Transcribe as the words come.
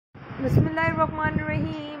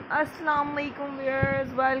Bismillahirrahmanirrahim. Assalamu alaikum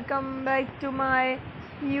viewers. Welcome back to my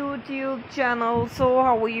YouTube channel. So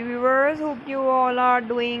how are you viewers? Hope you all are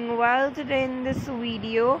doing well. Today in this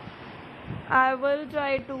video I will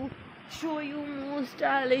try to show you most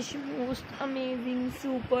stylish, most amazing,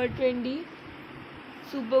 super trendy,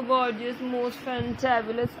 super gorgeous, most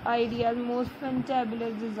fantabulous ideas, most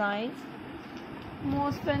fantabulous designs,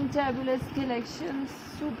 most fantabulous collections,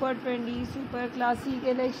 super trendy, super classy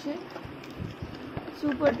collection,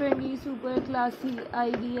 super trendy, super classy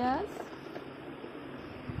ideas,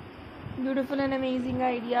 beautiful and amazing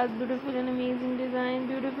ideas, beautiful and amazing design,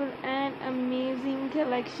 beautiful and amazing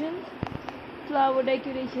collection, flower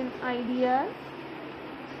decoration ideas,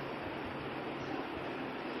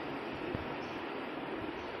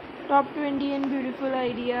 top 20 and beautiful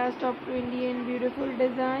ideas, top 20 and beautiful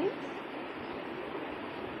designs.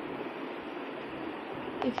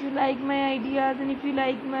 If you like my ideas and if you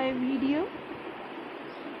like my video,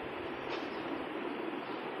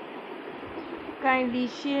 kindly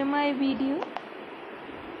share my video,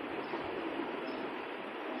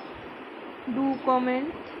 do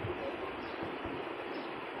comment.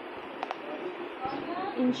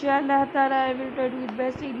 Inshallah Ta'ala, I will try to get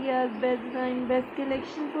best ideas, best design, best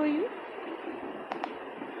collection for you.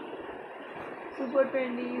 Super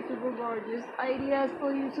trendy, super gorgeous ideas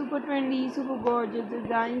for you, super trendy, super gorgeous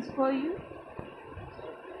designs for you.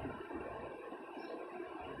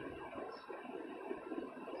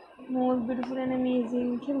 Most beautiful and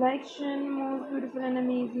amazing collection, most beautiful and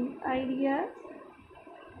amazing ideas.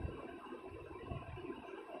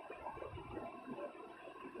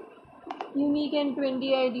 Unique and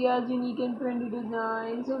trendy ideas, unique and trendy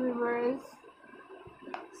designs. So viewers,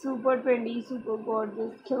 super trendy, super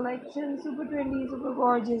gorgeous collection, super trendy, super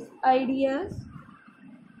gorgeous ideas.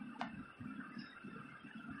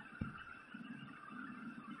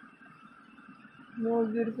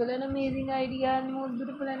 Most beautiful and amazing ideas, most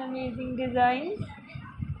beautiful and amazing designs.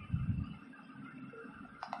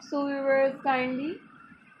 So viewers, kindly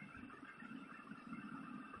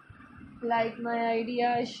like my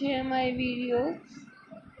ideas, share my videos.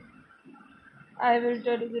 I will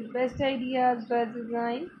try to get best ideas, best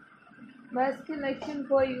design, best collection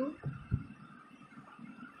for you.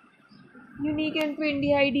 Unique and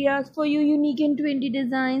trendy ideas for you, unique and trendy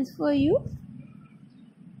designs for you.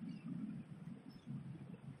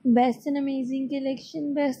 Best and amazing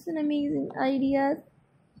collection, best and amazing ideas.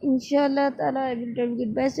 Inshallah Ta'ala, I will try to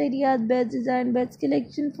get best ideas, best design, best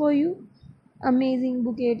collection for you. Amazing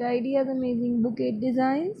bouquet ideas, amazing bouquet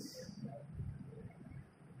designs.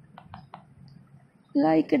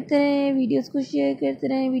 Like करते रहें, videos को share करते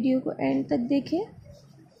रहें, video को and तक देखें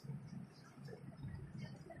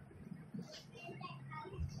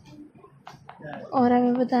और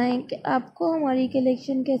हमें बताएं कि आपको हमारी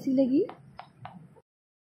कलेक्शन कैसी लगी।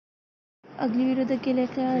 अगली वीडियो तक के लिए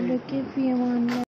ख्याल रखें। फी अमान।